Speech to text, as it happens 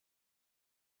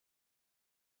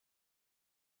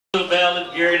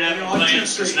Ballad, Gary and I've been playing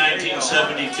since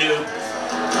 1972.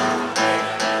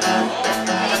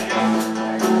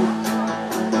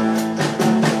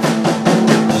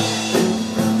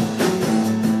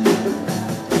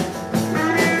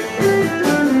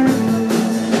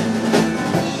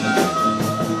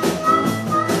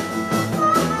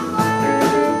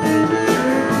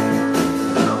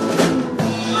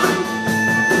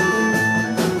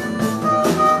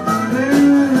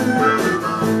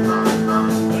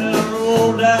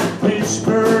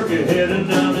 Pittsburgh, you're heading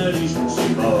down that eastern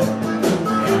seaboard.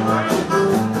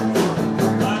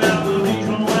 I got the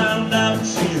diesel wound up,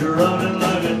 she's running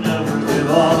like it never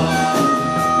before.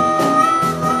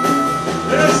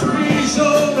 There's peace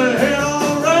overhead,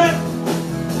 alright.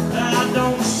 I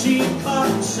don't see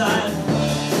cotton sign.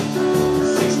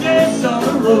 6 days on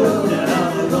the road, and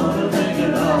I'm gonna make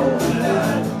it all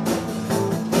tonight.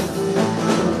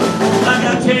 I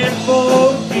got 10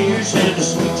 4 years and a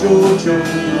sweet Jojo.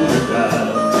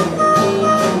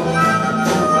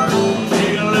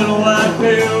 Take a little white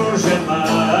pills and my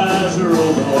eyes are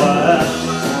open wide.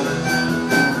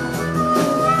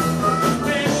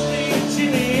 Especially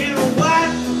chili and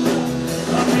white.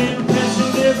 I've been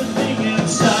missing everything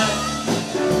inside.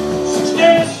 6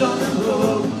 days on the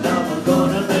road, I'm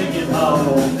gonna make it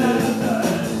home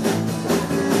tonight.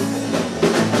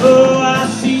 Oh,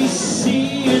 ICC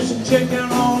is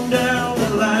checking on down the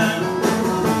line.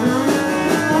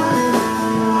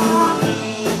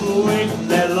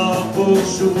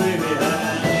 Folks away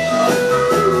behind.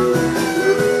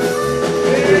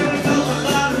 Well, a couple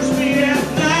bothers me at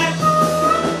night.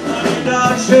 Honey,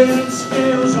 dog, shading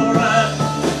scales, alright.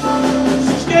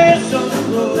 6 days on the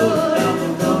road,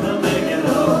 I'm gonna make it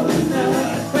home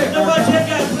tonight. Nobody check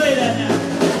out and play that now.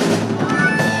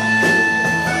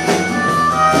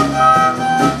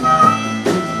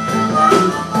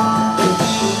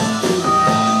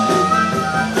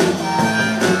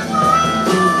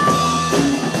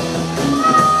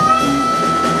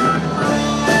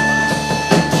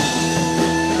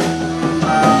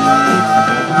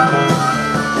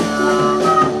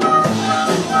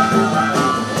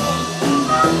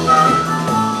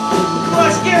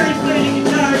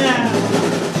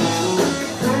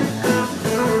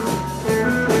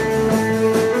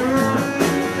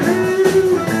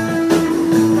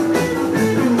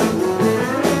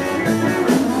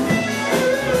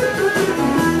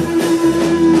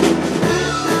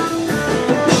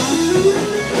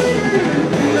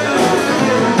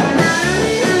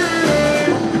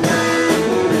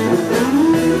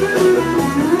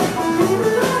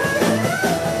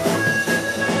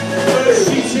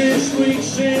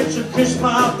 To kiss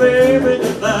my baby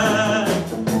goodbye.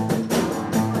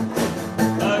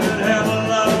 I could have a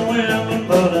lot of women,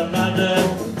 but I'm not that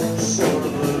sort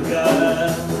of a guy.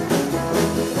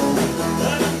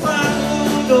 I can find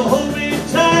one to hold me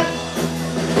tight,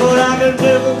 but I can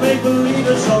never make believe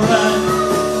it's alright.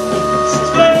 6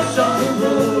 days on the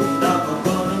road, I'm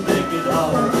gonna make it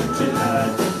home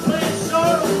tonight. Play it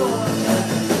sort of for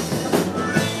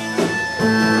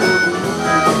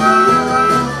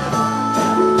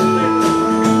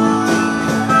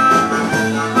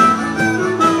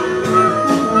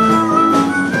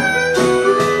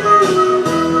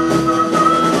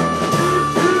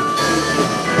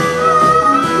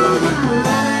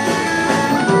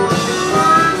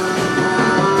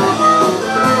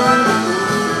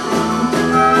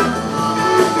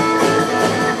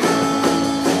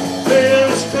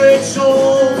so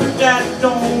that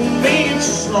don't mean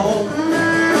slow.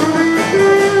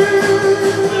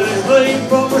 It's playing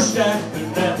from a stack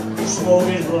and that smoke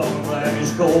is long like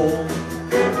it's cold.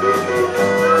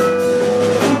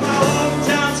 My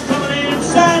hometown's coming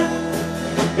inside.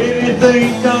 If you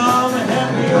think I'm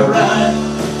happy or right,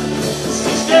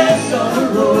 6 days on the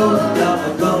road,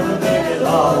 I'm gonna make it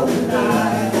all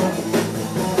tonight.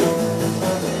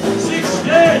 6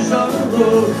 days on the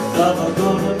road, I'm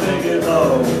gonna make it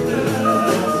all tonight.